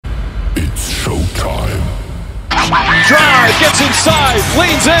gets inside,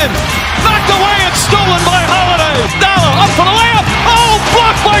 leans in, knocked away and stolen by Holiday. Dalla up for the layup. Oh,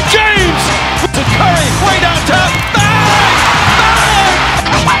 blocked by James. To Curry, way downtown. Bang!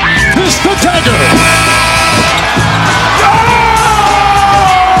 Bang! This the dagger.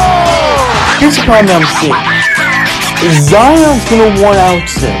 Here's the problem I'm seeing. Zion's gonna want out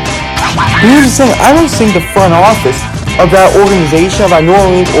soon. Here's the thing, I don't think the front office of that organization, of that New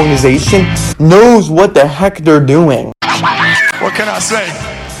Orleans organization, knows what the heck they're doing. What can I say?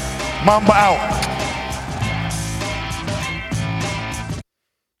 Mamba out.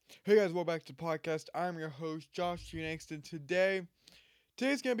 Hey guys, welcome back to the podcast. I'm your host, Josh Phoenix, and today's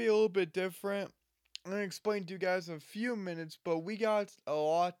going to be a little bit different. I'm going to explain to you guys in a few minutes, but we got a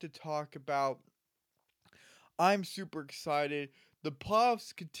lot to talk about. I'm super excited. The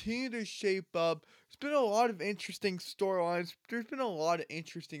playoffs continue to shape up. There's been a lot of interesting storylines. There's been a lot of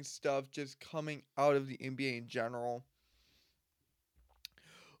interesting stuff just coming out of the NBA in general.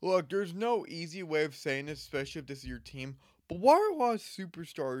 Look, there's no easy way of saying this, especially if this is your team, but why are a lot of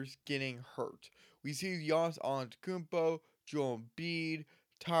superstars getting hurt? We see Giannis Antetokounmpo, Joel Embiid,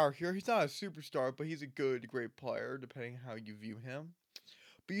 Tyler Hero. He's not a superstar, but he's a great player, depending on how you view him.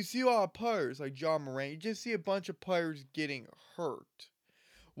 But you see a lot of players like John Morant. You just see a bunch of players getting hurt.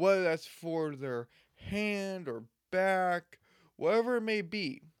 Whether that's for their hand or back, whatever it may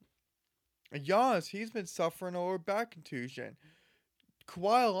be. And Giannis, he's been suffering a lower back contusion.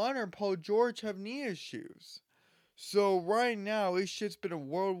 Kawhi Leonard and Paul George have knee issues. So right now, it's just been a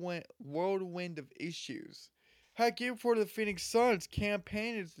whirlwind of issues. Heck, even for the Phoenix Suns,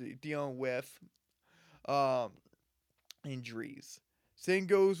 campaign is dealing with injuries. Same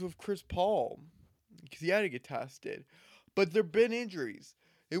goes with Chris Paul, because he had to get tested. But there have been injuries.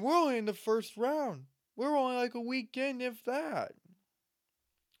 And we're only in the first round. We're only like a week in, if that.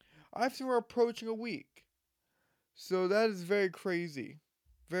 I think we're approaching a week. So that is very crazy.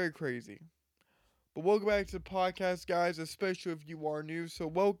 Very crazy. But welcome back to the podcast, guys, especially if you are new. So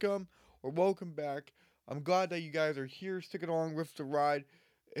welcome or welcome back. I'm glad that you guys are here, sticking along with the ride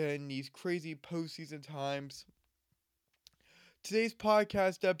in these crazy postseason times. Today's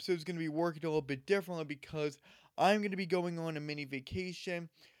podcast episode is going to be working a little bit differently because I'm going to be going on a mini vacation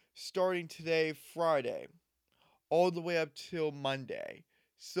starting today, Friday, all the way up till Monday.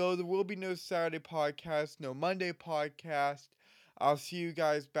 So there will be no Saturday podcast, no Monday podcast. I'll see you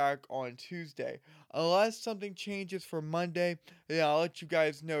guys back on Tuesday. Unless something changes for Monday, then I'll let you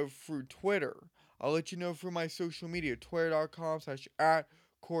guys know through Twitter. I'll let you know through my social media,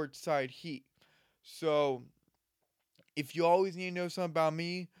 twitter.com/@courtsideheat. So if you always need to know something about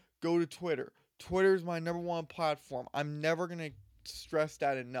me, go to Twitter. Twitter is my number one platform. I'm never going to stress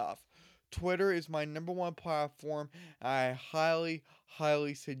that enough. Twitter is my number one platform, and I highly,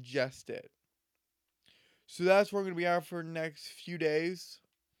 highly suggest it. So that's where I'm going to be out for the next few days.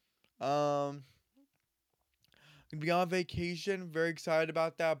 I'm going to be on vacation. Very excited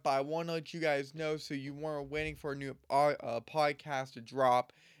about that, but I want to let you guys know so you weren't waiting for a new podcast to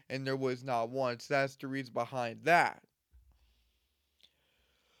drop, and there was not one. So that's the reason behind that.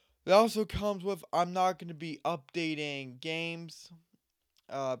 It also comes with I'm not going to be updating games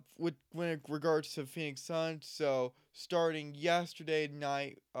when it regards to Phoenix Suns. So starting yesterday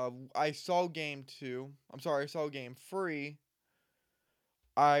night, I saw game 3.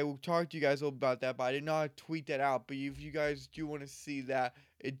 I will talk to you guys a little about that, but I did not tweet that out. But if you guys do want to see that,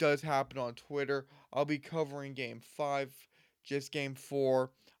 it does happen on Twitter. I'll be covering game 5, just game 4.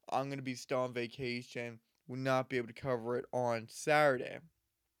 I'm going to be still on vacation. Will not be able to cover it on Saturday.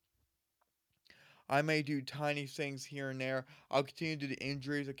 I may do tiny things here and there. I'll continue to do the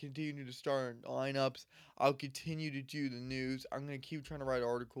injuries. I'll continue to start lineups. I'll continue to do the news. I'm going to keep trying to write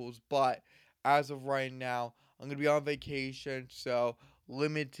articles. But as of right now, I'm going to be on vacation. So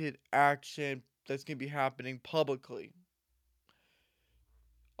limited action that's going to be happening publicly.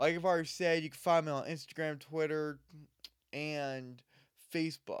 Like I've already said, you can find me on Instagram, Twitter, and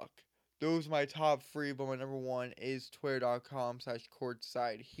Facebook. Those are my top 3, but my number 1 is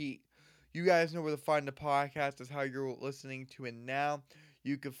twitter.com/courtsideheat. You guys know where to find the podcast. That's how you're listening to it now.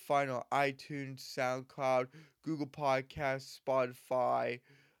 You can find it on iTunes, SoundCloud, Google Podcasts, Spotify,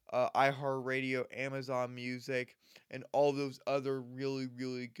 iHeartRadio, Amazon Music, and all those other really,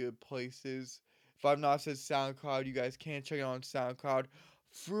 really good places. If I've not said SoundCloud, you guys can check it out on SoundCloud.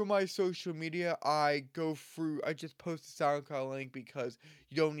 Through my social media, I just post the SoundCloud link because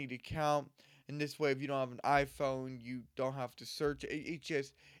you don't need to count. And this way, if you don't have an iPhone, you don't have to search.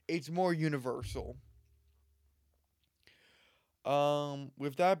 It's more universal.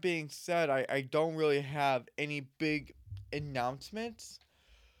 With that being said, I don't really have any big announcements.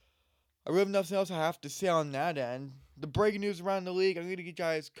 I really have nothing else I have to say on that end. The breaking news around the league, I'm going to get you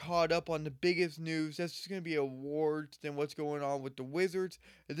guys caught up on the biggest news. That's just going to be awards, then what's going on with the Wizards.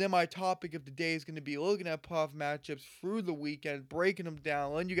 And then my topic of the day is going to be looking at playoff matchups through the weekend, breaking them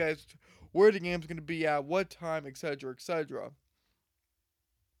down, letting you guys where the game's going to be at, what time, etc., etc.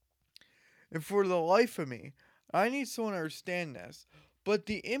 And for the life of me, I need someone to understand this, but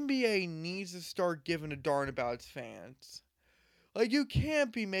the NBA needs to start giving a darn about its fans. Like, you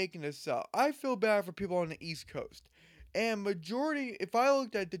can't be making this up. I feel bad for people on the East Coast. And majority, if I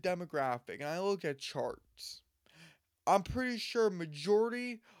looked at the demographic and I looked at charts, I'm pretty sure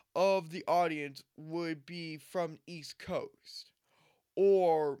majority of the audience would be from East Coast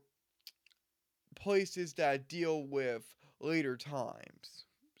or places that deal with later times.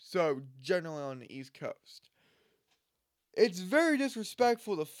 So, generally on the East Coast. It's very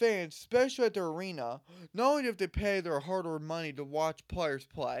disrespectful to fans, especially at the arena. Not only do they pay their hard-earned money to watch players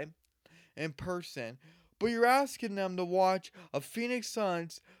play in person, but you're asking them to watch a Phoenix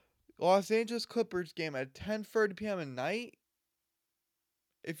Suns Los Angeles Clippers game at 10:30 p.m. at night.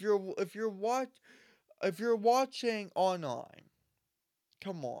 If you're watching online,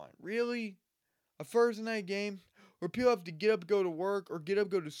 come on, really? A Thursday night game where people have to get up, go to work, or get up,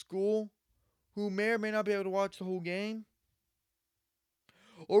 go to school, who may or may not be able to watch the whole game?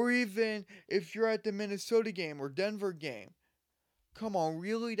 Or even if you're at the Minnesota game or Denver game. Come on,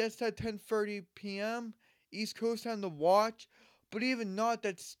 really? That's at 10:30 p.m. East Coast time to watch? But even not,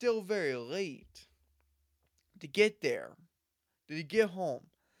 that's still very late to get there, to get home.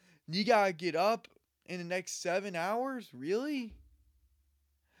 You gotta get up in the next 7 hours? Really?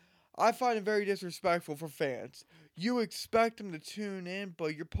 I find it very disrespectful for fans. You expect them to tune in,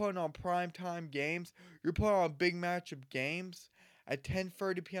 but you're putting on primetime games. You're putting on big matchup games at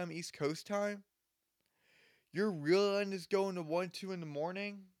 10:30 p.m. East Coast time. You're really letting this go into 1, 2 in the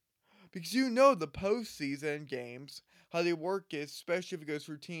morning? Because you know the postseason games, how they work is, especially if it goes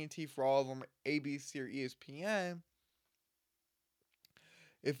through TNT for all of them, ABC or ESPN.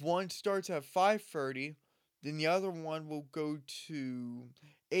 If one starts at 5:30, then the other one will go to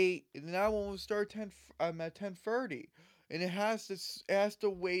 8, and then that one will start at 10:30. And it has to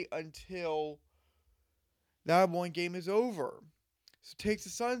wait until that one game is over. So it takes the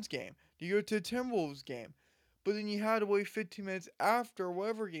Suns game. You go to the Timberwolves game. But then you had to wait 15 minutes after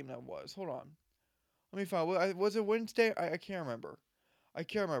whatever game that was. Hold on. Let me find. Was it Wednesday? I can't remember.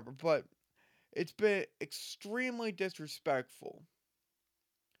 But it's been extremely disrespectful.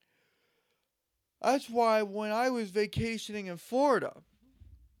 That's why when I was vacationing in Florida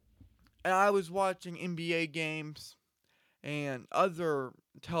and I was watching NBA games and other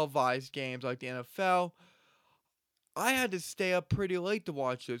televised games like the NFL, I had to stay up pretty late to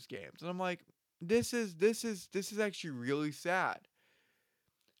watch those games. And I'm like, this is actually really sad.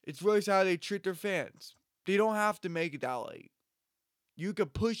 It's really sad how they treat their fans. They don't have to make it that late. You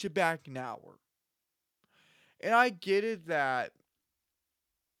could push it back an hour. And I get it that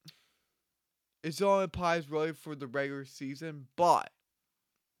it only applies really for the regular season, but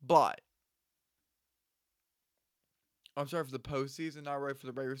I'm sorry, for the postseason, not really for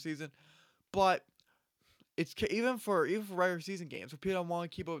the regular season, but it's even for regular season games, where people don't want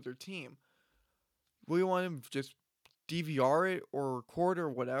to keep up with their team. We want them to just DVR it or record it or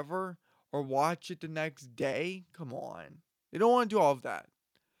whatever, or watch it the next day. Come on. They don't want to do all of that.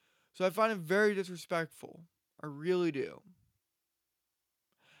 So I find it very disrespectful. I really do.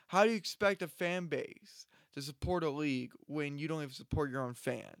 How do you expect a fan base to support a league when you don't even support your own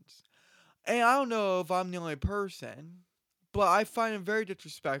fans? And I don't know if I'm the only person, but I find it very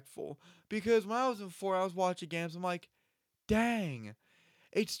disrespectful. Because when I was in Florida, I was watching games, I'm like, dang,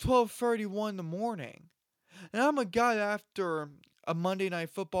 it's 12:31 in the morning. And I'm a guy after a Monday night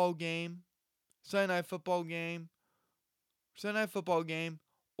football game, Sunday night football game,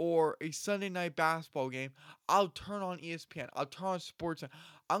 or a Sunday night basketball game, I'll turn on ESPN. I'll turn on Sports.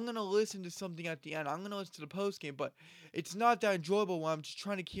 I'm going to listen to something at the end. I'm going to listen to the post game, but it's not that enjoyable when I'm just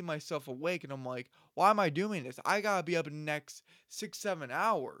trying to keep myself awake. And I'm like, why am I doing this? I got to be up in the next 6-7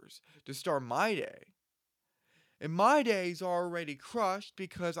 hours to start my day. And my day's already crushed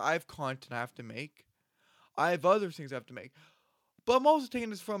because I have content I have to make. I have other things I have to make. But I'm also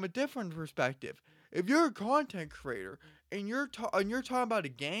taking this from a different perspective. If you're a content creator and you're talking about a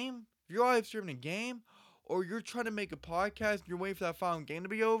game, if you're live streaming a game, or you're trying to make a podcast and you're waiting for that final game to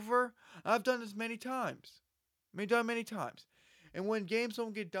be over, I've done this many times. Many times. And when games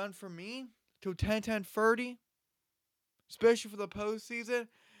don't get done for me till 10:30, especially for the postseason,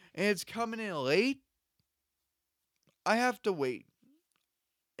 and it's coming in late, I have to wait.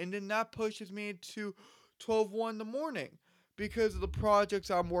 And then that pushes me to 12:01 in the morning. because of the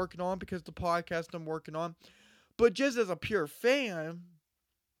projects I'm working on, because of the podcast I'm working on. But just as a pure fan,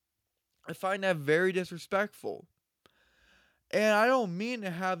 I find that very disrespectful. And I don't mean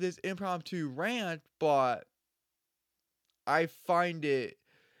to have this impromptu rant, but I find it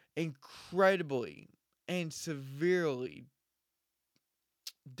incredibly and severely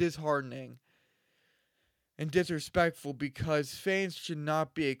disheartening and disrespectful because fans should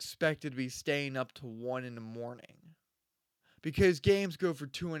not be expected to be staying up to 1 in the morning. Because games go for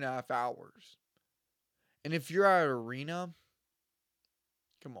 2.5 hours. And if you're at an arena,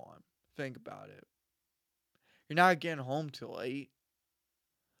 come on, think about it. You're not getting home till 8.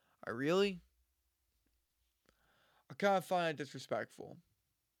 I really? I kind of find it disrespectful.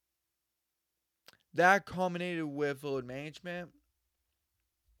 That culminated with load management.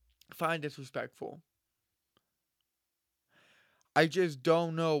 I find disrespectful. I just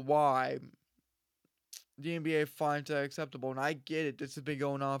don't know why the NBA finds that acceptable. And I get it. This has been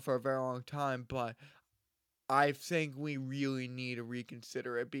going on for a very long time. But I think we really need to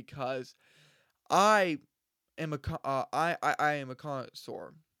reconsider it because I am I am a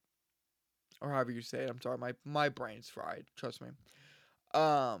connoisseur. Or however you say it. I'm sorry. My brain's fried. Trust me.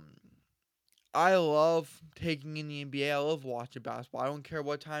 I love taking in the NBA. I love watching basketball. I don't care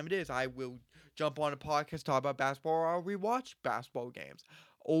what time it is. I will jump on a podcast, talk about basketball, or I'll rewatch basketball games,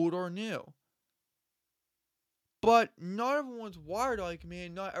 old or new. But not everyone's wired like me,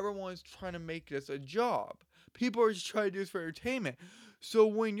 and not everyone's trying to make this a job. People are just trying to do this for entertainment. So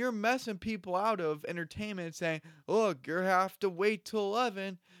when you're messing people out of entertainment, saying, look, you have to wait till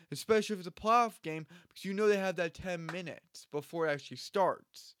 11, especially if it's a playoff game, because you know they have that 10 minutes before it actually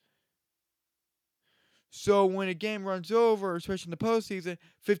starts. So when a game runs over, especially in the postseason,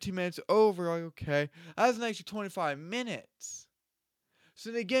 15 minutes over, like, okay, that's an extra 25 minutes.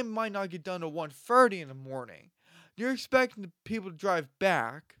 So the game might not get done till 1:30 in the morning. You're expecting the people to drive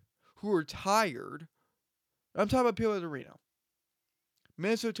back who are tired. I'm talking about people at the arena.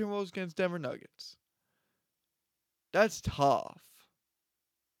 Minnesota Timberwolves against Denver Nuggets. That's tough.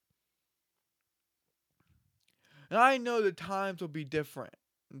 And I know the times will be different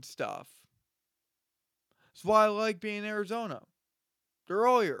and stuff. That's why I like being in Arizona. They're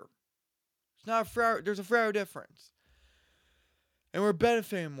earlier. There's a 4-hour difference. And we're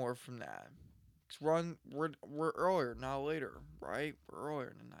benefiting more from that. Because we're earlier, not later, right? We're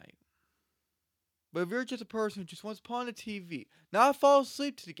earlier in the night. But if you're just a person who just wants to put on the TV, not fall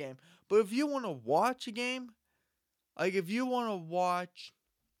asleep to the game, but if you want to watch a game, like if you want to watch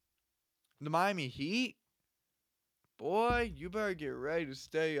the Miami Heat, boy, you better get ready to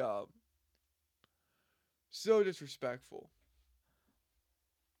stay up. So disrespectful.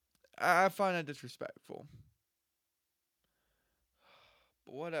 I find that disrespectful.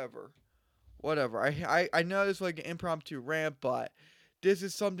 But whatever. I know it's like an impromptu rant, but this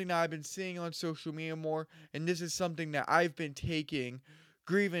is something that I've been seeing on social media more, and this is something that I've been taking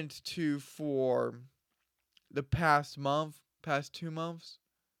grievance to for the past 2 months.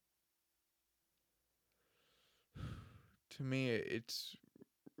 To me, it's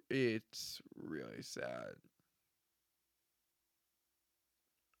really sad.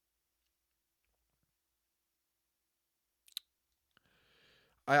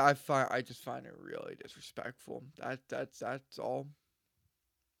 I just find it really disrespectful. That's all.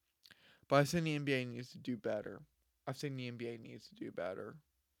 But I think the NBA needs to do better. I think the NBA needs to do better.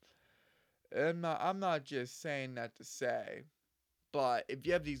 I'm not just saying that to say, but if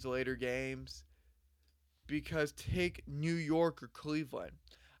you have these later games, because take New York or Cleveland,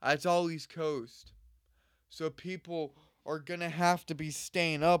 it's all East Coast, so people are gonna have to be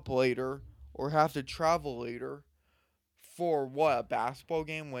staying up later or have to travel later for what, a basketball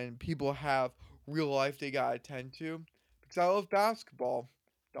game when people have real life they gotta attend to. Because I love basketball,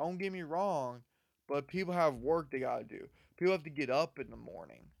 don't get me wrong, but people have work they gotta do. People have to get up in the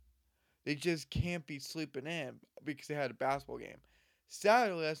morning. They just can't be sleeping in because they had a basketball game.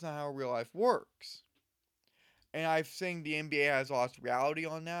 Sadly, that's not how real life works. And I think the NBA has lost reality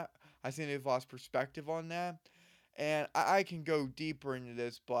on that. I think they've lost perspective on that. And I can go deeper into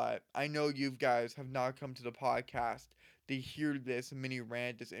this, but I know you guys have not come to the podcast to hear this mini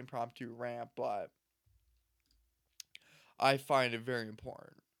rant, this impromptu rant, but I find it very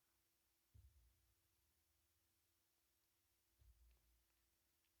important.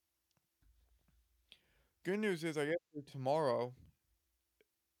 Good news is, I guess tomorrow,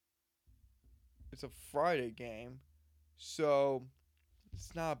 it's a Friday game, so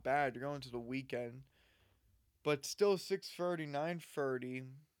it's not bad. You're going to the weekend, but still 6:30, 9:30.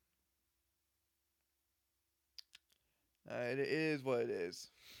 It is what it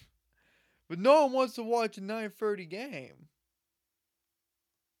is. But no one wants to watch a 9:30 game.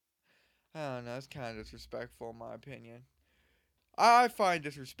 I don't know. It's kind of disrespectful in my opinion. I find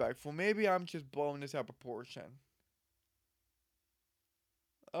disrespectful. Maybe I'm just blowing this out of proportion.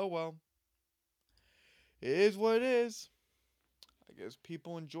 Oh well. It is what it is. I guess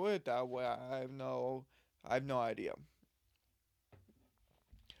people enjoy it that way. I have no idea.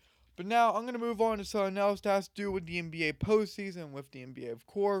 But now I'm gonna move on to something else that has to do with the NBA postseason, with the NBA, of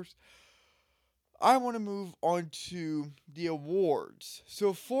course. I want to move on to the awards.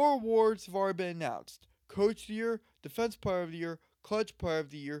 So 4 awards have already been announced: Coach of the Year, Defense Player of the Year, Clutch Player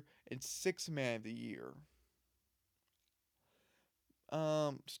of the Year, and Sixth Man of the Year.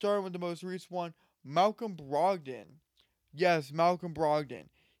 Starting with the most recent one, Malcolm Brogdon. Yes, Malcolm Brogdon.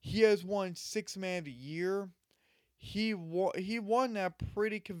 He has won Sixth Man of the Year. He won that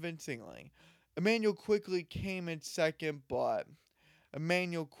pretty convincingly. Immanuel Quickley came in second, but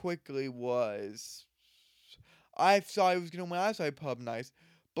Immanuel Quickley was. I thought he was going to win outside pub nice,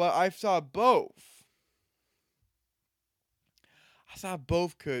 but I thought both. I thought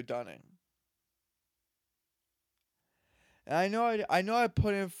both could have done it. And I know I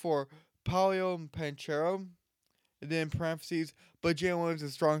put in for Paolo and Panchero, and then in parentheses, but Jalen Williams is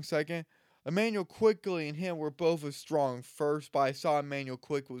a strong second. Immanuel Quickley and him were both a strong first, but I saw Immanuel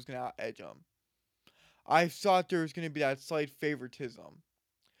Quickley was going to out-edge him. I thought there was going to be that slight favoritism.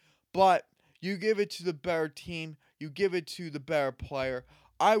 But you give it to the better team, you give it to the better player.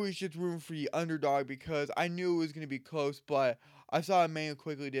 I was just rooting for the underdog because I knew it was going to be close, but I saw Immanuel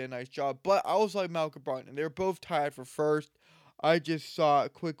Quickley did a nice job. But I also like Malcolm Brogdon. They're both tied for first. I just saw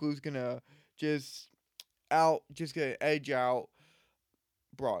Quickley was going to just get edge out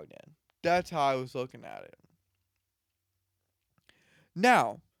Brogdon. That's how I was looking at it.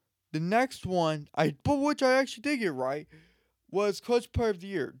 Now, the next one, which I actually did get right, was Clutch Player of the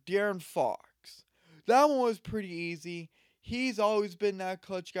Year, De'Aaron Fox. That one was pretty easy. He's always been that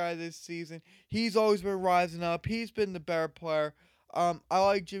clutch guy this season. He's always been rising up. He's been the better player. I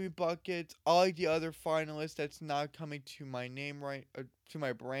like Jimmy Buckets. I like the other finalist that's not coming to my to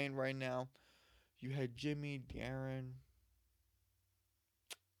my brain right now. You had Jimmy, De'Aaron.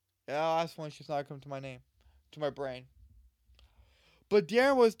 Yeah, last one's just not coming to my brain. But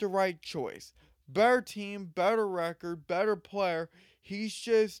De'Aaron was the right choice. Better team, better record, better player. He's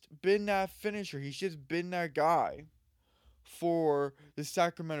just been that finisher. He's just been that guy for the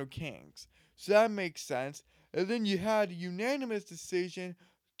Sacramento Kings. So that makes sense. And then you had a unanimous decision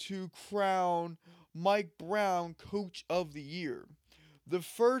to crown Mike Brown Coach of the Year. The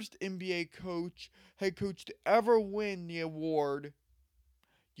first NBA head coach to ever win the award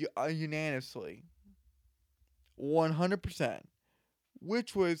unanimously. 100%.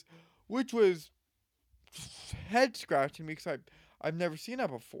 Which was head scratching me because I've never seen that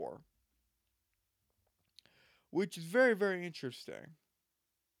before. Which is very, very interesting.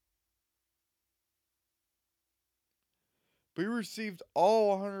 But he received all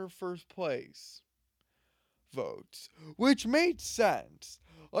 100 first place votes, which made sense.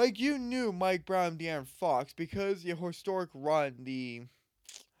 Like, you knew Mike Brown and De'Aaron Fox because the historic run the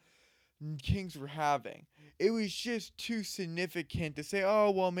Kings were having. It was just too significant to say,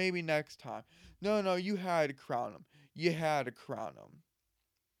 oh, well, maybe next time. No, you had to crown him. You had to crown him.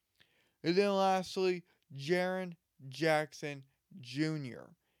 And then lastly, Jaren Jackson Jr.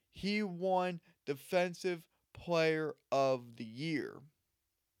 He won Defensive Player of the Year.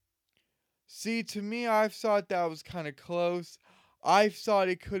 See, to me, I thought that was kind of close. I thought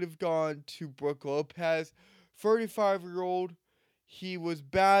it could have gone to Brook Lopez. 35-year-old. He was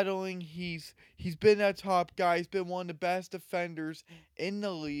battling. He's been that top guy. He's been one of the best defenders in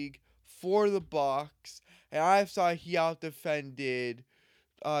the league for the Bucks. And I thought he out-defended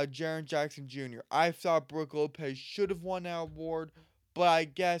Jaren Jackson Jr. I thought Brook Lopez should have won that award, but I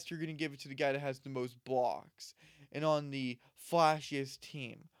guess you're going to give it to the guy that has the most blocks and on the flashiest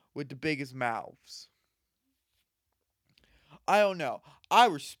team with the biggest mouths. I don't know. I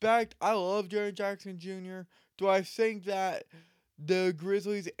love Jaren Jackson Jr. Do I think that the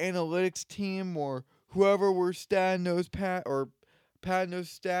Grizzlies analytics team or whoever were patting those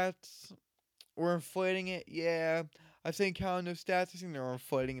stats were inflating it? Yeah. I think counting those stats, I think they were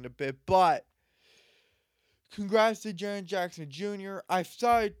inflating it a bit. But congrats to Jaren Jackson Jr. I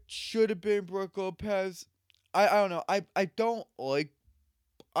thought it should have been Brook Lopez. I don't know. I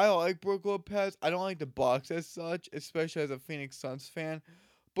like Brook Lopez. I don't like the Bucks as such, especially as a Phoenix Suns fan.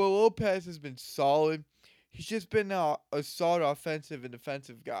 But Lopez has been solid. He's just been a solid offensive and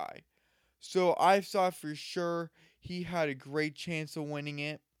defensive guy. So I thought for sure he had a great chance of winning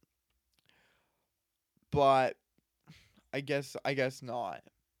it. But I guess not.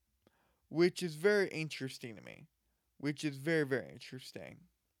 Which is very interesting to me. Which is very, very interesting.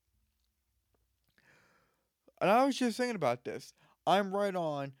 And I was just thinking about this. I'm right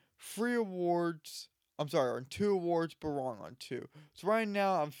on 2 awards, but wrong on 2. So right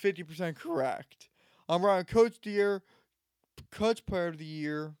now, I'm 50% correct. I'm right on Coach of the Year, Coach Player of the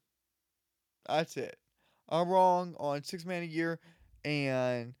Year. That's it. I'm wrong on Sixth Man of the Year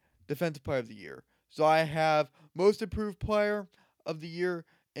and Defensive Player of the Year. So I have Most Improved Player of the Year,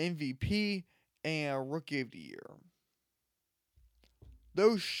 MVP, and Rookie of the Year.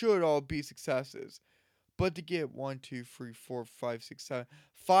 Those should all be successes. But to get 1, 2, 3, 4, 5, 6, 7,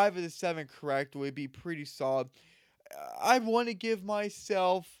 5 of the 7 correct would be pretty solid. I want to give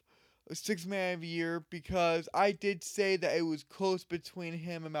myself a Sixth Man of the Year because I did say that it was close between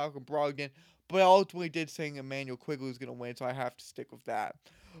him and Malcolm Brogdon, but I ultimately did say Emmanuel Quigley was going to win, so I have to stick with that.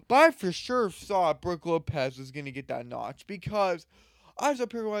 But I for sure saw Brook Lopez was going to get that notch because I was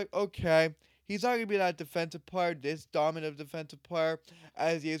up here like, okay, he's not going to be that defensive player, this dominant defensive player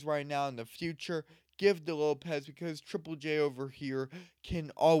as he is right now in the future. Give to Lopez because Triple J over here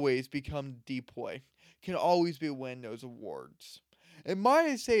can always become D-Play. Can always be win those awards. And might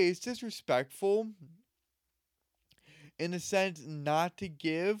I say it's disrespectful in the sense not to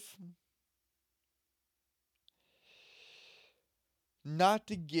give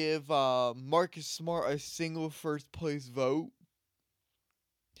Marcus Smart a single first place vote.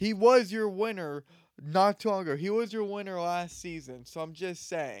 He was your winner not too long ago. He was your winner last season. So I'm just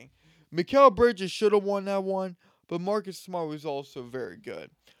saying. Mikal Bridges should have won that one, but Marcus Smart was also very good.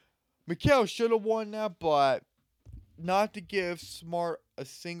 Mikal should have won that, but not to give Smart a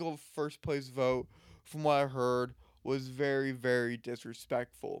single first place vote, from what I heard, was very, very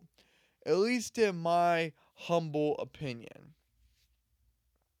disrespectful. At least in my humble opinion.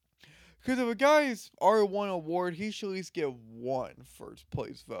 Because if a guy's already won an award, he should at least get one first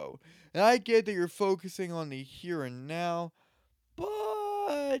place vote. And I get that you're focusing on the here and now, but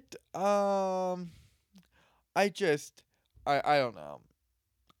I don't know.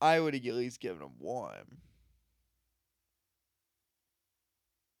 I would have at least given him one.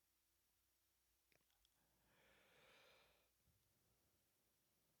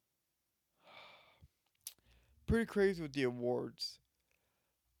 Pretty crazy with the awards.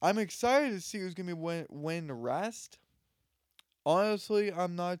 I'm excited to see who's going to win the rest. Honestly,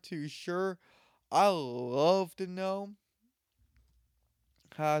 I'm not too sure. I love to know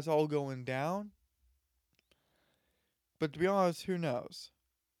how it's all going down. But to be honest, who knows?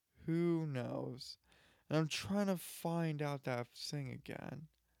 Who knows? And I'm trying to find out that thing again.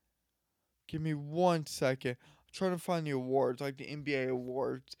 Give me 1 second. I'm trying to find the awards, like the NBA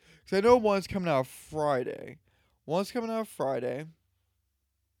awards. Because I know one's coming out Friday.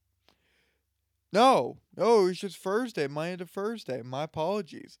 No, it's just Thursday, Monday to Thursday. My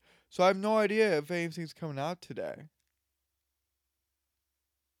apologies. So I have no idea if anything's coming out today.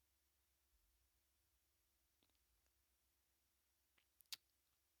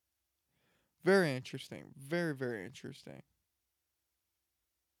 Very interesting. Very, very interesting.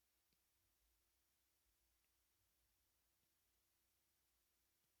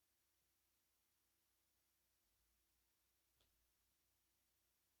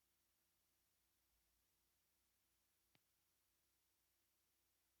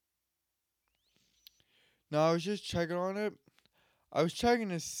 No, I was just checking on it. I was checking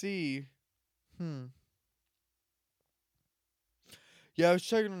to see. Yeah, I was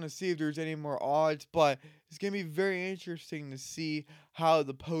checking to see if there's any more odds, but it's going to be very interesting to see how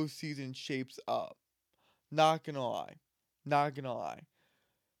the postseason shapes up. Not gonna lie.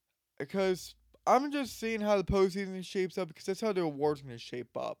 Because I'm just seeing how the postseason shapes up because that's how the awards are going to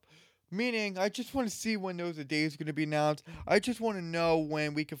shape up. Meaning, I just want to see when those days are going to be announced. I just want to know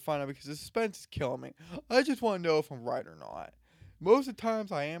when we can find out because the suspense is killing me. I just want to know if I'm right or not. Most of the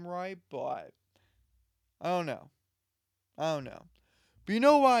times I am right, but I don't know. But you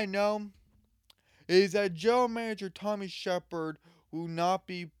know what I know? Is that general manager Tommy Shepard will not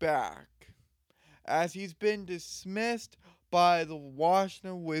be back, as he's been dismissed by the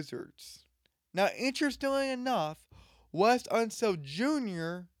Washington Wizards. Now, interestingly enough, Wes Unseld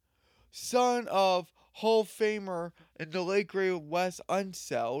Jr., son of Hall of Famer and the late great Wes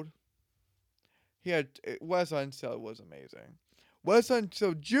Unseld, Wes Unseld was amazing. Wes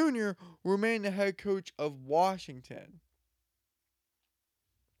Unseld Jr. remained the head coach of Washington.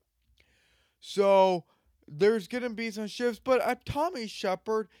 So there's going to be some shifts, but Tommy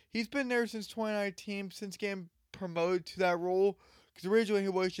Shepard, he's been there since 2019, since getting promoted to that role. Because originally he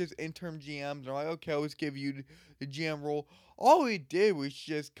was just interim GM. They're like, okay, let's give you the GM role. All he did was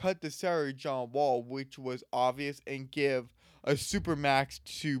just cut the salary of John Wall, which was obvious, and give a supermax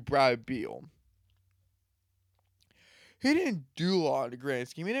to Brad Beal. He didn't do a lot of the grand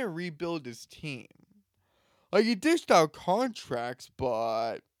scheme. He didn't rebuild his team. Like, he dished out contracts,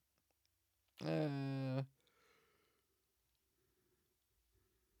 but...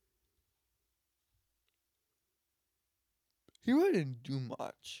 he really didn't do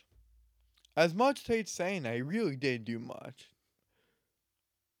much. As much as I hate saying that, he really didn't do much.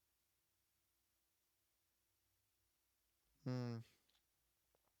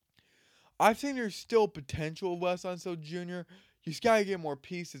 I think there's still potential of Wes Unseld Jr. You just gotta get more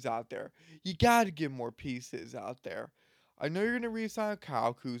pieces out there. You gotta get more pieces out there. I know you're gonna re-sign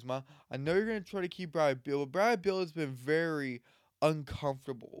Kyle Kuzma. I know you're gonna try to keep Brad Beal, but Brad Beal has been very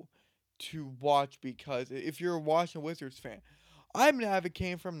uncomfortable to watch because if you're a Washington Wizards fan, I'm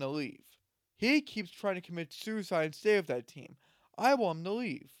advocating for him to leave. He keeps trying to commit suicide and stay with that team. I want him to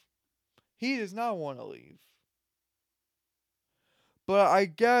leave. He does not want to leave. But I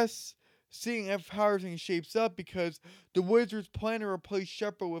guess seeing if how everything shapes up, because the Wizards plan to replace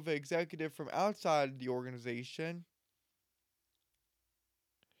Shepard with an executive from outside the organization.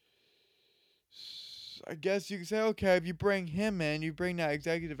 I guess you can say, okay, if you bring him in, you bring that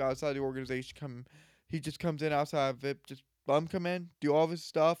executive outside the organization, he just comes in outside of it, just let him come in, do all of his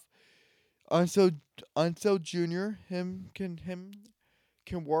stuff. Unseld Jr., him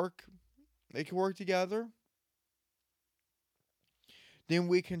can work. They can work together. Then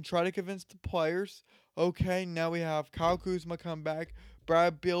we can try to convince the players. Okay, now we have Kyle Kuzma come back.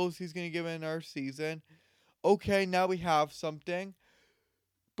 Brad Beal, he's going to give it another season. Okay, now we have something.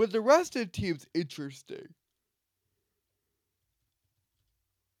 But the rest of the team's interesting.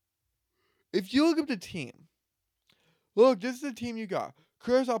 If you look at the team, look, this is the team you got.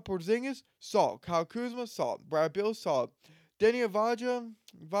 Kristaps Porzingis, solid. Kyle Kuzma, solid. Brad Beal, solid. Danny Avaji,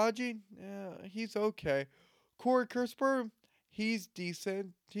 he's okay. Corey Kispert, he's decent.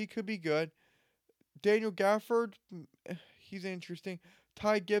 He could be good. Daniel Gafford, he's interesting.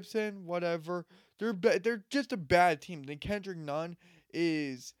 Ty Gibson, whatever. They're just a bad team. Then Kendrick Nunn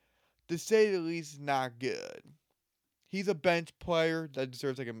is, to say the least, not good. He's a bench player that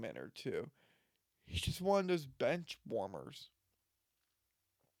deserves like a minute or two. He's just one of those bench warmers.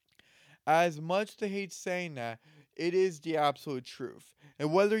 As much as I hate saying that, it is the absolute truth.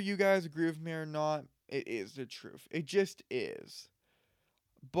 And whether you guys agree with me or not, it is the truth. It just is.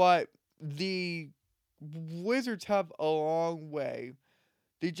 But the Wizards have a long way.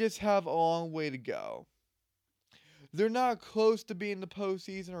 They just have a long way to go. They're not close to being in the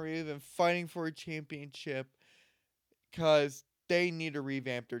postseason or even fighting for a championship because they need to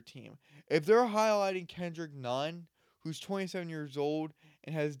revamp their team. If they're highlighting Kendrick Nunn, who's 27 years old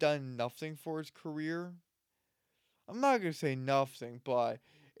and has done nothing for his career, I'm not going to say nothing, but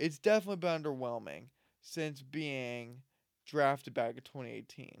it's definitely been underwhelming since being drafted back in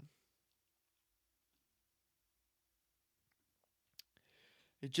 2018.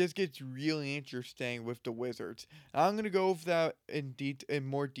 It just gets really interesting with the Wizards. And I'm going to go over that in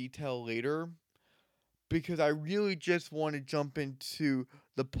more detail later, because I really just want to jump into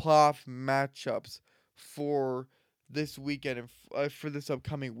the playoff matchups for this weekend and for this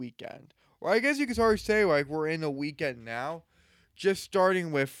upcoming weekend. Or I guess you could already say, like, we're in a weekend now, just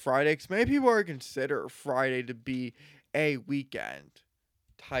starting with Friday, because many people already consider Friday to be a weekend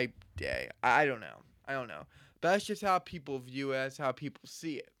type day. I don't know. But that's just how people view it. That's how people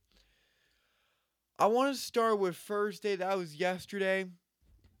see it. I want to start with Thursday. That was yesterday.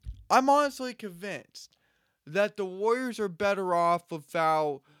 I'm honestly convinced that the Warriors are better off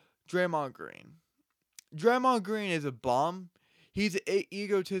without Draymond Green. Draymond Green is a bum. He's an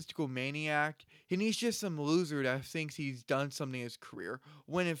egotistical maniac. And he's just some loser that thinks he's done something in his career,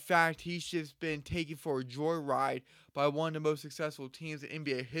 when in fact he's just been taken for a joyride by one of the most successful teams in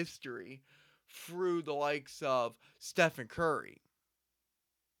NBA history through the likes of Stephen Curry.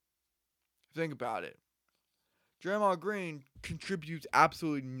 Think about it. Draymond Green contributes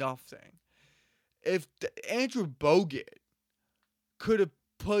absolutely nothing. If Andrew Bogut could have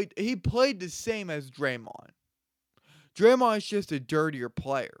played, he played the same as Draymond. Draymond is just a dirtier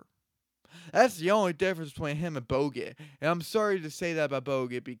player. That's the only difference between him and Bogut. And I'm sorry to say that about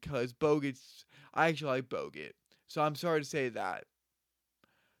Bogut, because I actually like Bogut. So I'm sorry to say that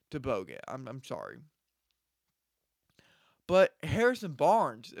to Bogut. I'm sorry. But Harrison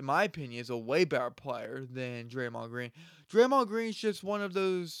Barnes, in my opinion, is a way better player than Draymond Green. Draymond Green's just one of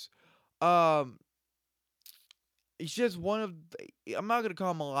those, he's just one of, I'm not going to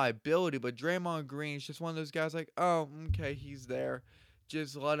call him a liability, but Draymond Green is just one of those guys like, oh, okay, he's there.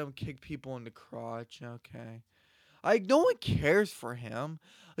 Just let him kick people in the crotch, okay. Like, no one cares for him.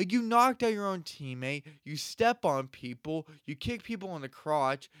 Like, you knocked out your own teammate, you step on people, you kick people in the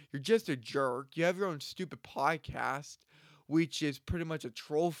crotch, you're just a jerk, you have your own stupid podcast which is pretty much a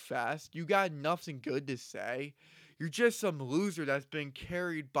troll fest. You got nothing good to say. You're just some loser that's been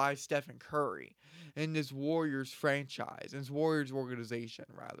carried by Stephen Curry in this Warriors franchise, in this Warriors organization,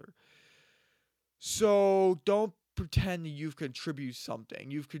 rather. So don't pretend that you've contributed something.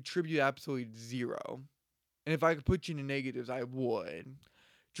 You've contributed absolutely zero. And if I could put you in the negatives, I would.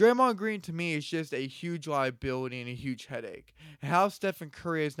 Draymond Green, to me, is just a huge liability and a huge headache. And how Stephen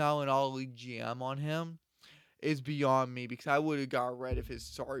Curry is now an all-league GM on him is beyond me, because I would have got rid of his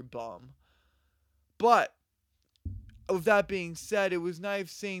sorry bum. But, with that being said, it was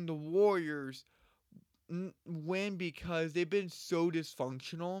nice seeing the Warriors win because they've been so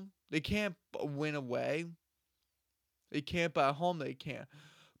dysfunctional. They can't win away. They can't, but at home they can't.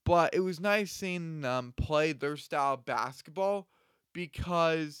 But it was nice seeing them play their style of basketball,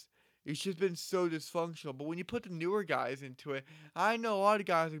 because it's just been so dysfunctional. But when you put the newer guys into it, I know a lot of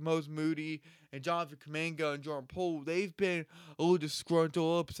guys like Moses Moody and Jonathan Kuminga and Jordan Poole, they've been a little disgruntled, a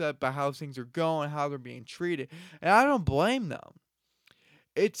little upset by how things are going, how they're being treated. And I don't blame them.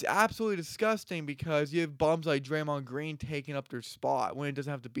 It's absolutely disgusting because you have bums like Draymond Green taking up their spot when it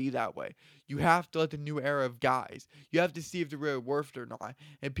doesn't have to be that way. You have to let the new era of guys. You have to see if they're really worth it or not.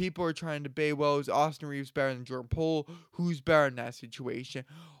 And people are trying to debate, well, is Austin Reeves better than Jordan Poole? Who's better in that situation?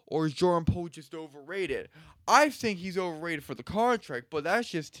 Or is Jordan Poole just overrated? I think he's overrated for the contract, but that's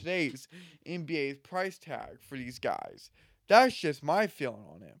just today's NBA's price tag for these guys. That's just my feeling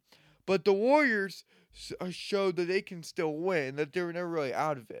on it. But the Warriors showed that they can still win, that they were never really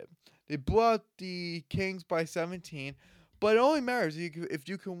out of it. They blew out the Kings by 17, but it only matters if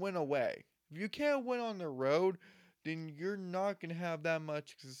you can win away. If you can't win on the road, then you're not going to have that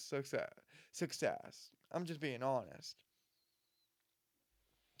much success. I'm just being honest.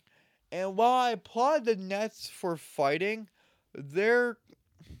 And while I applaud the Nets for fighting, their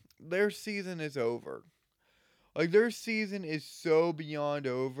season is over. Like, their season is so beyond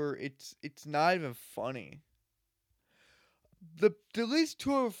over, it's not even funny. At least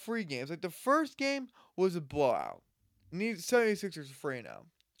 2 of 3 games. Like, the first game was a blowout. 76ers are free now.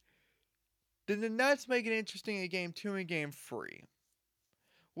 Then the Nets make it interesting in game 2 and game 3.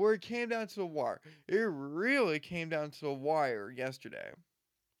 Where it came down to the wire. It really came down to the wire yesterday.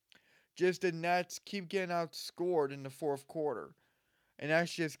 Just the Nets keep getting outscored in the fourth quarter. And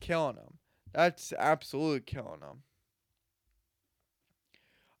that's just killing them. That's absolutely killing them.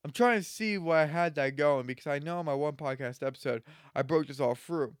 I'm trying to see why I had that going, because I know in my one podcast episode, I broke this all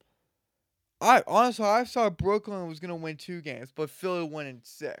through. I saw Brooklyn was going to win 2 games, but Philly win in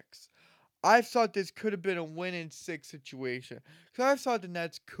 6. I thought this could have been a win in 6 situation. Because I thought the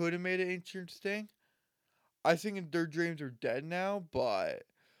Nets could have made it interesting. I think their dreams are dead now, but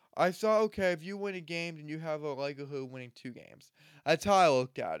I thought, okay, if you win a game, then you have a likelihood of winning 2 games. That's how I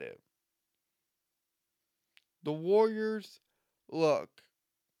looked at it. The Warriors, look.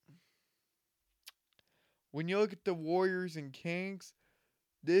 When you look at the Warriors and Kings,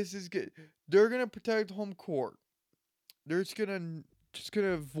 this is good. They're going to protect home court. They're just going to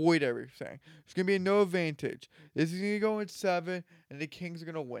avoid everything. There's going to be no advantage. This is going to go in 7, and the Kings are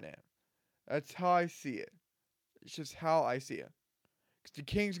going to win it. That's how I see it. It's just how I see it. Because the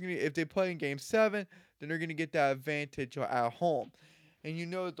Kings are going to, if they play in game 7, then they're going to get that advantage at home. And you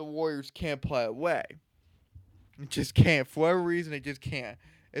know that the Warriors can't play away. It just can't. For whatever reason, it just can't.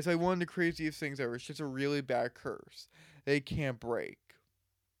 It's like one of the craziest things ever. It's just a really bad curse. They can't break.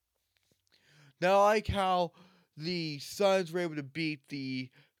 Now, I like how the Suns were able to beat the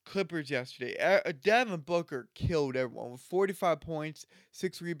Clippers yesterday. Devin Booker killed everyone with 45 points,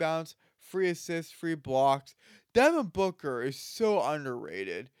 6 rebounds, 3 assists, 3 blocks. Devin Booker is so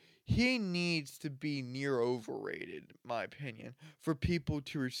underrated. He needs to be near overrated, in my opinion, for people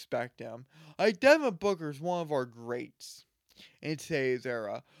to respect him. Like, Devin Booker is one of our greats in today's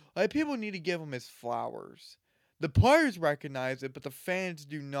era. Like, people need to give him his flowers. The players recognize it, but the fans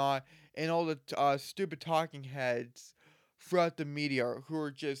do not, and all the stupid talking heads throughout the media who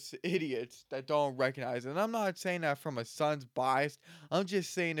are just idiots that don't recognize it. And I'm not saying that from a Suns bias. I'm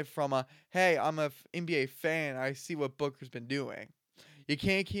just saying it from hey, I'm a NBA fan. I see what Booker's been doing. You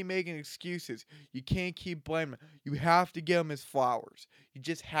can't keep making excuses. You can't keep blaming him. You have to give him his flowers. You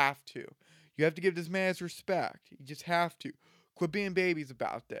just have to. You have to give this man his respect. You just have to. Quit being babies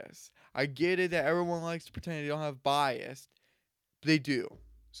about this. I get it that everyone likes to pretend they don't have bias. But they do.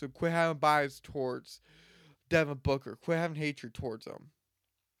 So quit having bias towards Devin Booker. Quit having hatred towards him.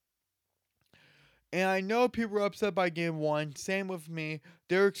 And I know people were upset by game 1. Same with me.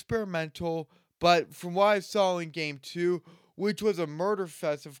 They're experimental. But from what I saw in game 2, which was a murder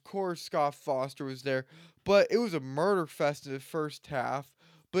fest. Of course, Scott Foster was there. But it was a murder fest in the first half.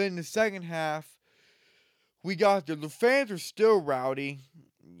 But in the second half, we got there. The fans are still rowdy.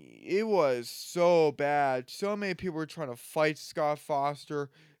 It was so bad. So many people were trying to fight Scott Foster.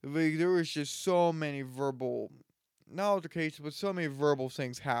 There was just so many verbal, not altercations, but so many verbal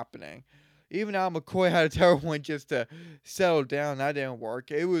things happening. Even Al McCoy had to tell everyone just to settle down. That didn't work.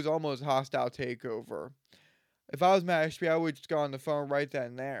 It was almost a hostile takeover. If I was Matt Ashby, I would just go on the phone right then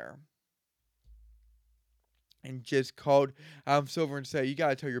and there and just called Adam Silver and say, "You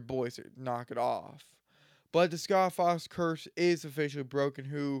gotta tell your boys to knock it off." But the Scott Foster curse is officially broken,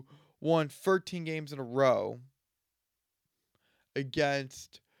 who won 13 games in a row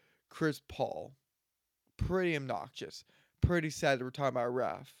against Chris Paul. Pretty obnoxious. Pretty sad that we're talking about a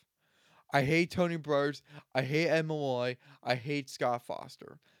ref. I hate Tony Brothers. I hate Ed Malloy. I hate Scott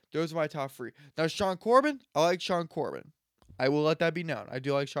Foster. Those are my top three. Now, Sean Corbin, I like Sean Corbin. I will let that be known. I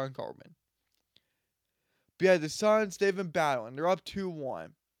do like Sean Corbin. But yeah, the Suns, they've been battling. They're up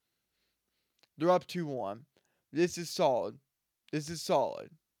 2-1. This is solid.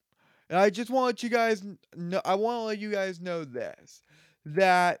 And I just want to let you guys know, this.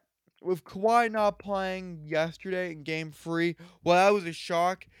 That with Kawhi not playing yesterday in Game 3, well, that was a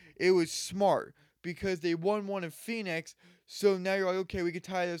shock. It was smart because they won one in Phoenix. So now you're like, okay, we can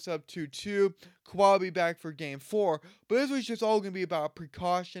tie this up 2-2. Kawhi will be back for Game 4. But this was just all going to be about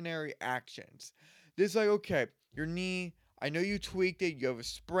precautionary actions. This is like, okay, your knee, I know you tweaked it. You have a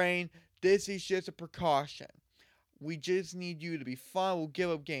sprain. This is just a precaution. We just need you to be fine. We'll give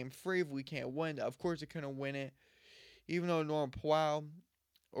up Game 3 if we can't win. Of course, they couldn't win it. Even though Norman Powell,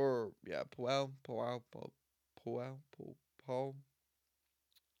 Norman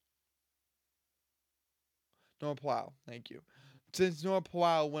Powell, thank you. Since Norman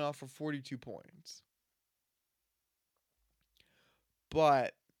Powell went off for 42 points.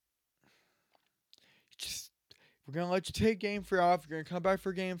 But, we're going to let you take Game 3 off. You're going to come back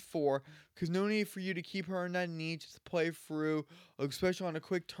for Game 4. Because no need for you to keep her in that knee just to play through. Especially on a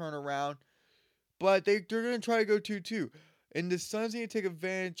quick turnaround. But they're going to try to go 2-2. And the Suns need to take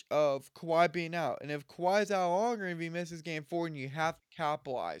advantage of Kawhi being out. And if Kawhi's out longer and if he misses Game 4, then you have to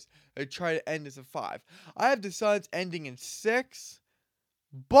capitalize and try to end this at 5. I have the Suns ending in 6.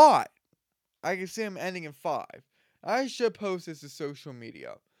 But I can see them ending in 5. I should post this to social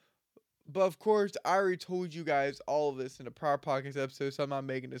media. But of course, I already told you guys all of this in a prior podcast episode, so I'm not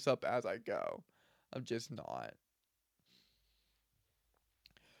making this up as I go. I'm just not.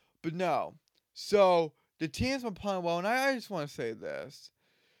 But no. So, the team's been playing well, and I just want to say this.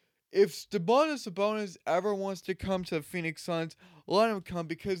 If Domantas Sabonis ever wants to come to the Phoenix Suns, let him come,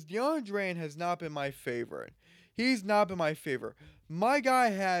 because DeAndre has not been my favorite. He's not been my favorite. My guy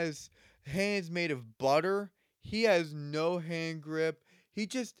has hands made of butter. He has no hand grip.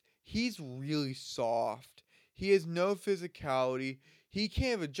 He's really soft. He has no physicality. He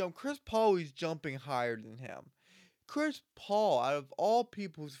can't even jump. Chris Paul is jumping higher than him. Chris Paul, out of all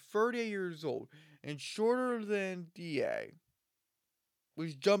people, who's 38 years old and shorter than DA,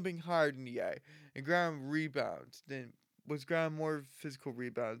 was jumping higher than DA and grabbing more physical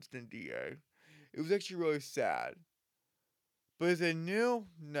rebounds than DA. It was actually really sad. But is it new?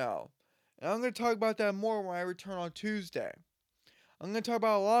 No. And I'm going to talk about that more when I return on Tuesday. I'm going to talk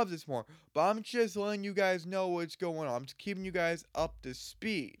about a lot of this more, but I'm just letting you guys know what's going on. I'm just keeping you guys up to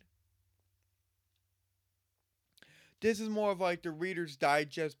speed. This is more of like the Reader's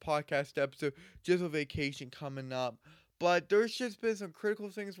Digest podcast episode, just a vacation coming up. But there's just been some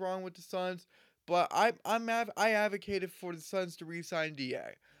critical things wrong with the Suns, but I advocated for the Suns to re-sign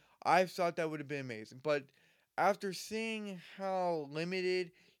DA. I thought that would have been amazing, but after seeing how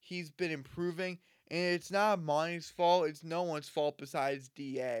limited he's been improving, and it's not Monty's fault, it's no one's fault besides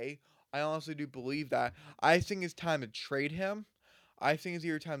DA. I honestly do believe that. I think it's time to trade him. I think it's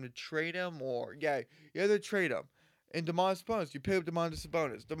either time to trade him or, you have to trade him. And Domantas Sabonis, you pick up Domantas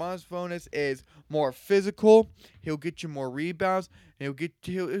Sabonis. Domantas Sabonis is more physical. He'll get you more rebounds. And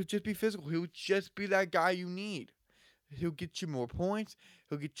he'll just be physical. He'll just be that guy you need. He'll get you more points.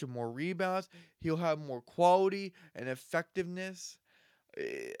 He'll get you more rebounds. He'll have more quality and effectiveness.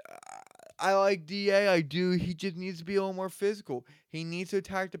 I like DA, I do. He just needs to be a little more physical. He needs to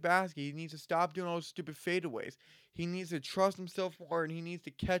attack the basket. He needs to stop doing all those stupid fadeaways. He needs to trust himself more, and he needs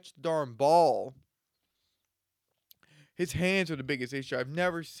to catch the darn ball. His hands are the biggest issue. I've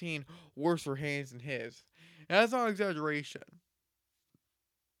never seen worse for hands than his. And that's not an exaggeration.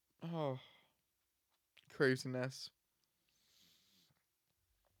 Oh, craziness.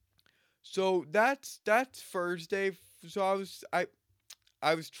 So that's Thursday. So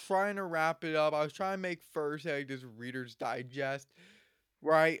I was trying to wrap it up. I was trying to make Thursday like this Reader's Digest,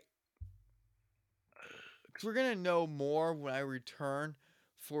 right? Because we're gonna know more when I return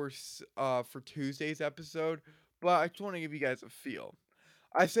for Tuesday's episode, but I just want to give you guys a feel.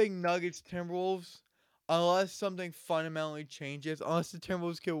 I think Nuggets Timberwolves, unless something fundamentally changes, unless the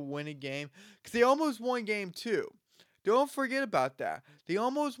Timberwolves can win a game, because they almost won game 2. Don't forget about that. They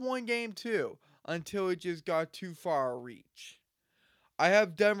almost won game 2 until it just got too far reach. I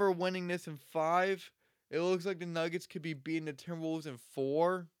have Denver winning this in 5. It looks like the Nuggets could be beating the Timberwolves in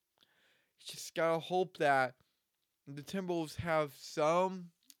 4. Just gotta hope that the Timberwolves have some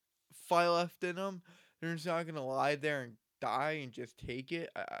fight left in them. They're just not gonna lie there and die and just take it.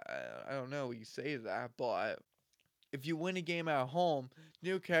 I don't know what you say to that, but if you win a game at home,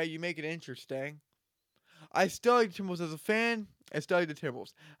 okay, you make it interesting. I still like the Timberwolves as a fan. I still like the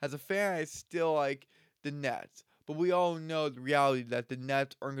Timberwolves. As a fan, I still like the Nets. But we all know the reality that the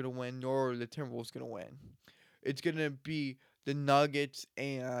Nets aren't going to win, nor are the Timberwolves going to win. It's going to be the Nuggets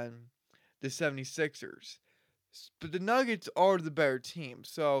and the 76ers. But the Nuggets are the better team.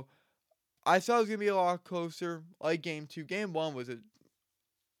 So I thought it was going to be a lot closer. Like game 2. Game 1 was a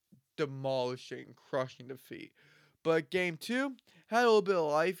demolishing, crushing defeat. But game 2 had a little bit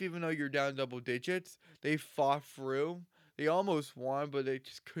of life, even though you're down double digits. They fought through. They almost won, but they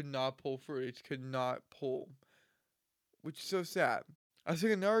just could not pull through. They just could not pull. Which is so sad. I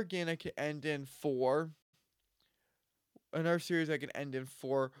think another game I could end in 4. Another series I could end in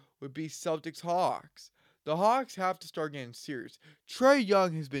 4 would be Celtics Hawks. The Hawks have to start getting serious. Trae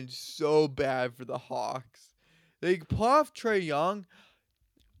Young has been so bad for the Hawks. They pull off Trae Young.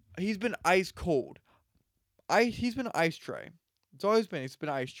 He's been ice cold. He's been ice Trae. It's always been. It's been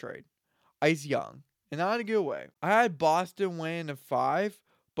ice trade. Ice Young. And not in a good way. I had Boston win in 5,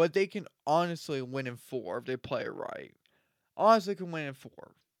 but they can honestly win in 4 if they play it right. Honestly can win in 4.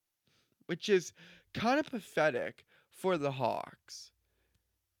 Which is kind of pathetic for the Hawks.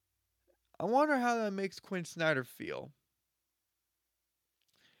 I wonder how that makes Quinn Snyder feel.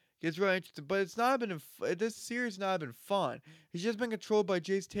 It's really interesting, but it's not been this series. Not been fun. It's just been controlled by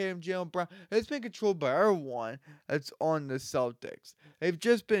Jason Tatum, Jaylen Brown. It's been controlled by everyone that's on the Celtics. They've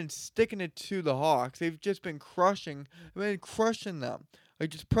just been sticking it to the Hawks. They've just been crushing them, like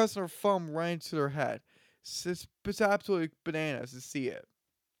just pressing their thumb right into their head. It's absolutely bananas to see it.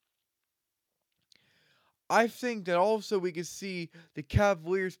 I think that also we could see the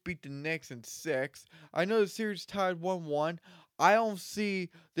Cavaliers beat the Knicks in 6. I know the series tied 1-1. I don't see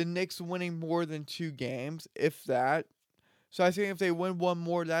the Knicks winning more than 2 games, if that. So I think if they win 1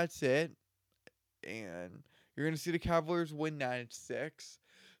 more, that's it. And you're going to see the Cavaliers win 9-6.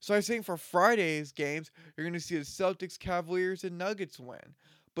 So I think for Friday's games, you're going to see the Celtics, Cavaliers, and Nuggets win.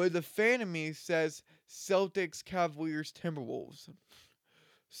 But the fan of me says Celtics, Cavaliers, Timberwolves.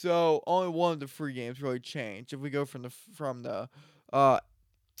 So only one of the 3 games really change. If we go from the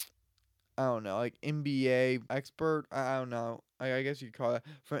I don't know, like NBA expert. I don't know. I guess you could call it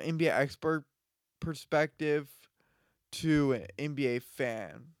from NBA expert perspective to an NBA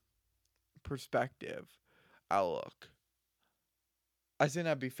fan perspective outlook. I think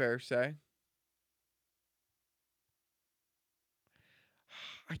that'd be fair to say.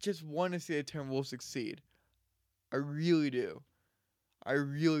 I just want to see the Timberwolves succeed. I really do. I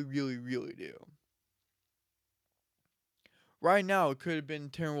really, really, really do. Right now, it could have been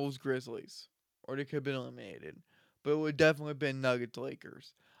Timberwolves Grizzlies, or they could have been eliminated, but it would definitely have been Nuggets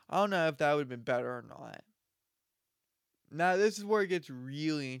Lakers. I don't know if that would have been better or not. Now, this is where it gets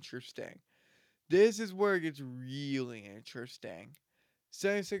really interesting.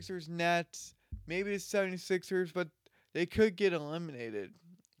 76ers Nets, maybe the 76ers, but they could get eliminated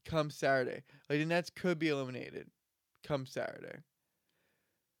come Saturday. Like, the Nets could be eliminated come Saturday.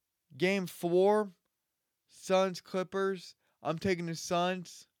 Game 4, Suns Clippers. I'm taking the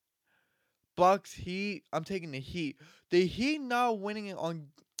Suns. Bucks Heat. I'm taking the Heat. The Heat not winning it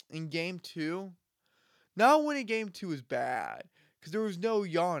in game 2. Not winning game 2 is bad because there was no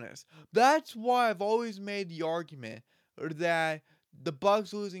Giannis. That's why I've always made the argument that the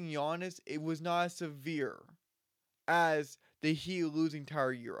Bucks losing Giannis, it was not as severe as the Heat losing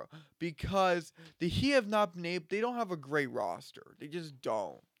Tyler Hero, because the Heat have not been able. They don't have a great roster. They just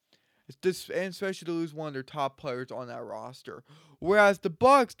don't. And especially to lose one of their top players on that roster. Whereas the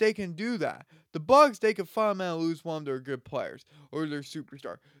Bucks, they can do that. The Bucks, they can fundamentally lose one of their good players or their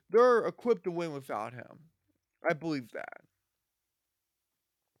superstar. They're equipped to win without him. I believe that.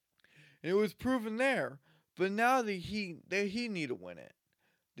 And it was proven there. But now the Heat need to win it.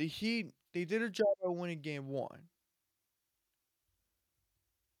 The Heat, they did a job by winning game 1.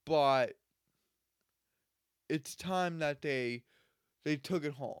 But it's time that they took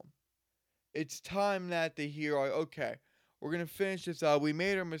it home. It's time that the Heat are like, okay, we're going to finish this up. We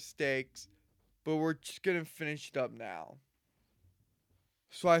made our mistakes, but we're just going to finish it up now.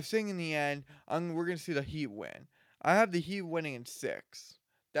 So I think in the end, we're going to see the Heat win. I have the Heat winning in 6.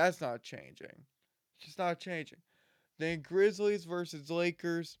 That's not changing. It's just not changing. Then Grizzlies versus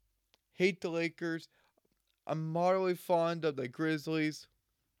Lakers. Hate the Lakers. I'm moderately fond of the Grizzlies.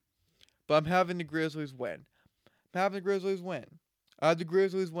 But I'm having the Grizzlies win. I have the Grizzlies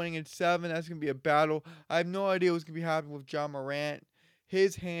winning in 7. That's going to be a battle. I have no idea what's going to be happening with Ja Morant.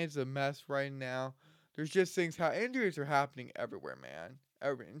 His hand's a mess right now. There's just things, injuries are happening everywhere, man.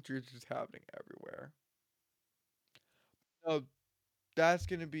 Injuries are happening everywhere. So that's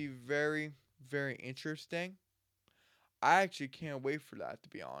going to be very, very interesting. I actually can't wait for that, to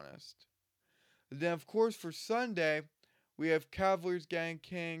be honest. Then, of course, for Sunday, we have Cavaliers getting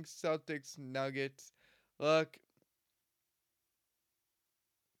Kings, Celtics, Nuggets. Look,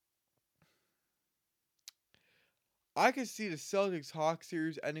 I could see the Celtics-Hawks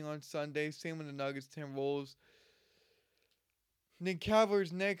series ending on Sunday. Same with the Nuggets, Timberwolves. Then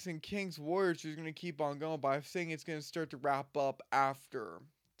Cavaliers, Knicks, and Kings, Warriors is going to keep on going. But I think it's going to start to wrap up after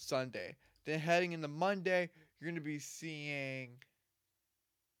Sunday. Then heading into Monday, you're going to be seeing...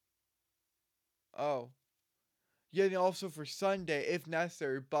 Yeah, and also for Sunday, if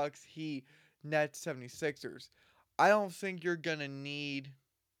necessary, Bucks, Heat, Nets, 76ers. I don't think you're going to need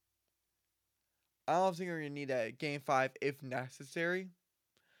a Game 5 if necessary.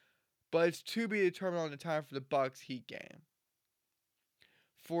 But it's to be determined on the time for the Bucks Heat game.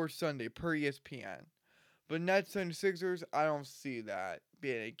 For Sunday, per ESPN. But Nets, 76ers, I don't see that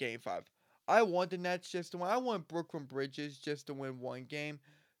being a Game 5. I want the Nets just to win. I want Brooklyn Bridges just to win one game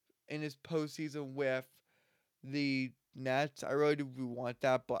in his postseason with the Nets. I really do want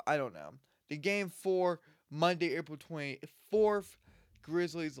that, but I don't know. The Game 4, Monday, April 24th,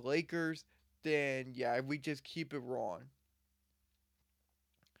 Grizzlies, Lakers. Then, yeah, we just keep it rolling.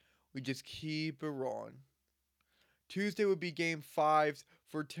 Tuesday would be Game 5s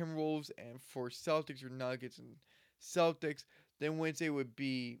for Timberwolves and for Celtics or Nuggets and Celtics. Then Wednesday would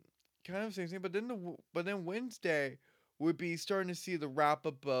be kind of the same thing, but then Wednesday would be starting to see the wrap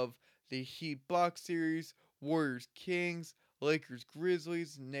up of the Heat Bucks series, Warriors Kings, Lakers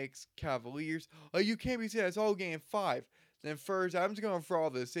Grizzlies, Knicks Cavaliers. You can't be saying it's all Game 5. Then first, I'm just going for all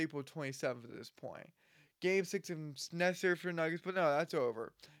this, April 27th at this point. Game 6 is necessary for the Nuggets, but no, that's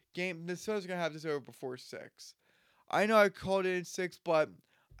over. The Suns are going to have this over before 6. I know I called it in 6, but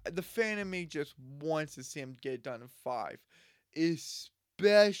the fan in me just wants to see him get it done in 5.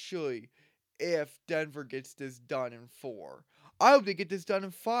 Especially if Denver gets this done in 4. I hope they get this done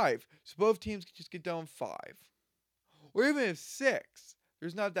in 5. So both teams can just get done in 5. Or even in 6.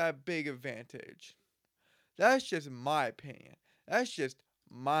 There's not that big advantage. That's just my opinion. That's just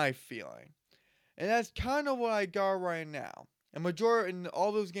my feeling. And that's kind of what I got right now. And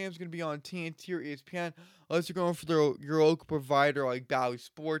all those games are going to be on TNT or ESPN. Unless you're going for your local provider like Bally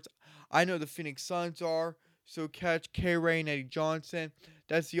Sports. I know the Phoenix Suns are. So catch K-Ray and Eddie Johnson.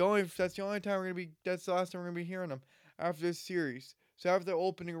 That's the only time we're going to be. That's the last time we're going to be hearing them after this series. So after the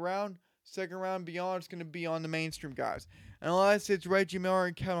opening round, second round beyond, it's going to be on the mainstream guys. Unless it's Reggie Miller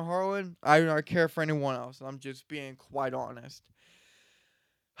and Kevin Harlan, I do not care for anyone else. I'm just being quite honest.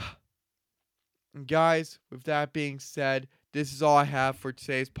 Guys, with that being said, this is all I have for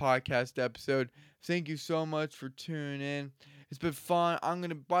today's podcast episode. Thank you so much for tuning in. It's been fun.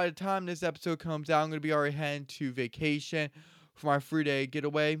 By the time this episode comes out, I'm going to be already heading to vacation for my 3-day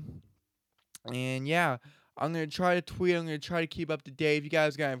getaway. And yeah, I'm going to try to tweet. I'm going to try to keep up to date. If you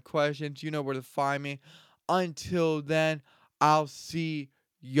guys have questions, you know where to find me. Until then, I'll see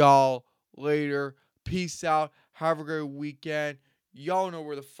y'all later. Peace out. Have a great weekend. Y'all know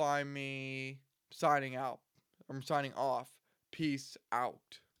where to find me. Signing out. I'm signing off. Peace out.